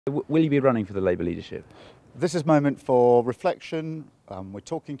Will you be running for the Labour leadership? This is a moment for reflection. We're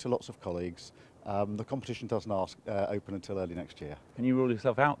talking to lots of colleagues. The competition doesn't open until early next year. Can you rule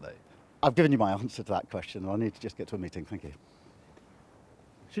yourself out, though? I've given you my answer to that question. I need to just get to a meeting. Thank you.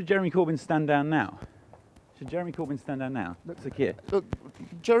 Should Jeremy Corbyn stand down now? Should Jeremy Corbyn stand down now? Look to Keir. Look,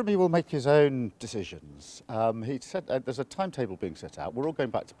 Jeremy will make his own decisions. He said there's a timetable being set out. We're all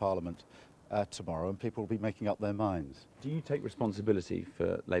going back to Parliament tomorrow, and people will be making up their minds. Do you take responsibility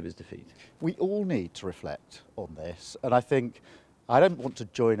for Labour's defeat? We all need to reflect on this, and I don't want to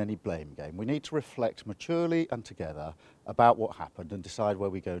join any blame game. We need to reflect maturely and together about what happened and decide where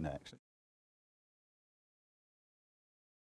we go next.